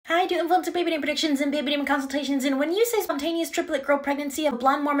do influencer baby name predictions and baby name consultations, and when you say spontaneous triplet girl pregnancy of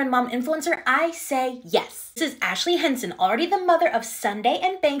blonde Mormon mom influencer, I say yes. This is Ashley Henson, already the mother of Sunday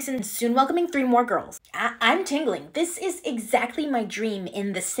and Banks, and soon welcoming 3 more girls. I'm tingling. This is exactly my dream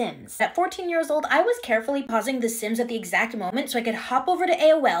in The Sims. At 14 years old, I was carefully pausing The Sims at the exact moment so I could hop over to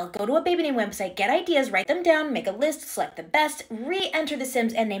AOL, go to a baby name website, get ideas, write them down, make a list, select the best, re-enter The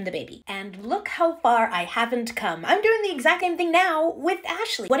Sims, and name the baby. And look how far I haven't come. I'm doing the exact same thing now with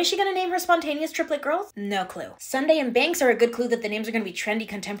Ashley. What is she gonna name her spontaneous triplet girls? No clue. Sunday and Banks are a good clue that the names are gonna be trendy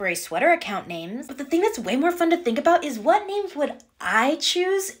contemporary sweater account names, but the thing that's way more fun to think about is what names would I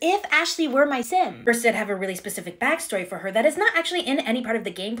choose if Ashley were my sim. First, I'd have a really specific backstory for her that is not actually in any part of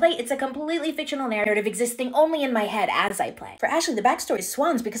the gameplay. It's a completely fictional narrative existing only in my head as I play. For Ashley, the backstory is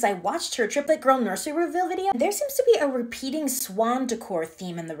swans because I watched her triplet girl nursery reveal video. There seems to be a repeating swan decor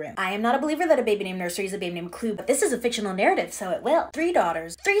theme in the room. I am not a believer that a baby name nursery is a baby name clue, but this is a fictional narrative, so it will. 3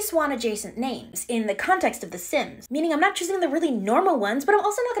 daughters, 3 swan adjacent names in the context of The Sims, meaning I'm not choosing the really normal ones, but I'm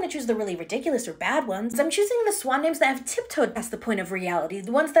also not going to choose the really ridiculous or bad ones. I'm choosing the swan names that have tiptoed past the point of reality,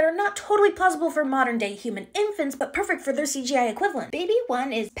 the ones that are not totally plausible for modern day human infants, but perfect for their CGI equivalent. Baby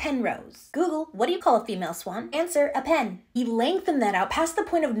 1 is Penrose. Google, what do you call a female swan? Answer, a pen. We lengthen that out past the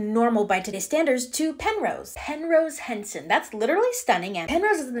point of normal by today's standards to Penrose. Penrose Henson. That's literally stunning, and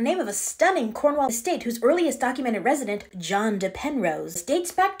Penrose is the name of a stunning Cornwall estate whose earliest documented resident, John de Penrose,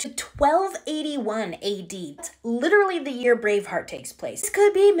 dates back to 1281 AD. That's literally the year Braveheart takes place. This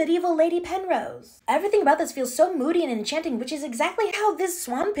could be medieval Lady Penrose. Everything about this feels so moody and enchanting, which is exactly how this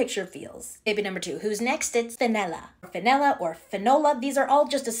swan picture feels. Baby number 2, who's next? It's Fenella. Fenella or Finola. These are all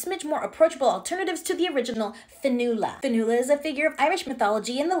just a smidge more approachable alternatives to the original Fionnuala. Fionnuala is a figure of Irish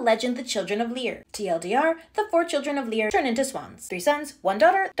mythology in the legend The Children of Lear. TLDR, the 4 children of Lear turn into swans. 3 sons, 1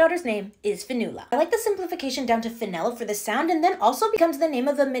 daughter. Daughter's name is Fionnuala. I like the simplification down to Fenella for the sound, and then also becomes the name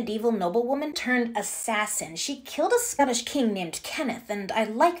of a medieval noblewoman turned assassin. She killed a Scottish king named Kenneth, and I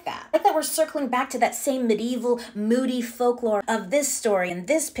like that. I like that we're circling back to that same medieval, moody folklore of this story and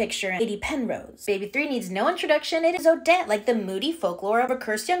this picture, Lady Penrose. Baby 3 needs no introduction. It is Odette, like the moody folklore of a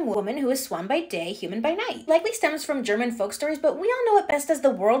cursed young woman who is swan by day, human by night. Likely stems from German folk stories, but we all know it best as the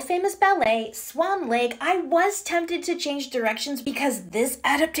world-famous ballet, Swan Lake. I was tempted to change directions because this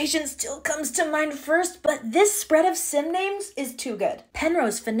adaptation still comes to mind first, but this spread of sim names is too good.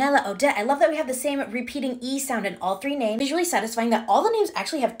 Penrose, Fenella, Odette. I love that we have the same repeating E sound in all 3 names. Visually satisfying that all the names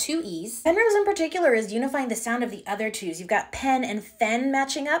actually have 2 E's. Penrose in particular is unifying the sound of the other 2s. You've got pen and fen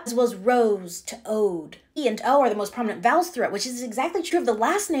matching up, as well as rose to ode. E and O are the most prominent vowels throughout, which is exactly true of the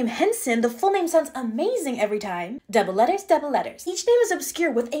last name Henson. The full name sounds amazing every time. Double letters, double letters. Each name is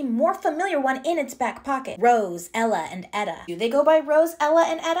obscure with a more familiar one in its back pocket. Rose, Ella, and Etta. Do they go by Rose, Ella,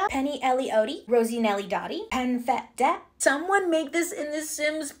 and Etta? Penny, Ellie, Odie? Rosie, Nellie, Dottie? Pen, Fet, Det? Someone make this in The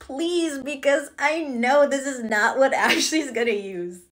Sims, please, because I know this is not what Ashley's gonna use.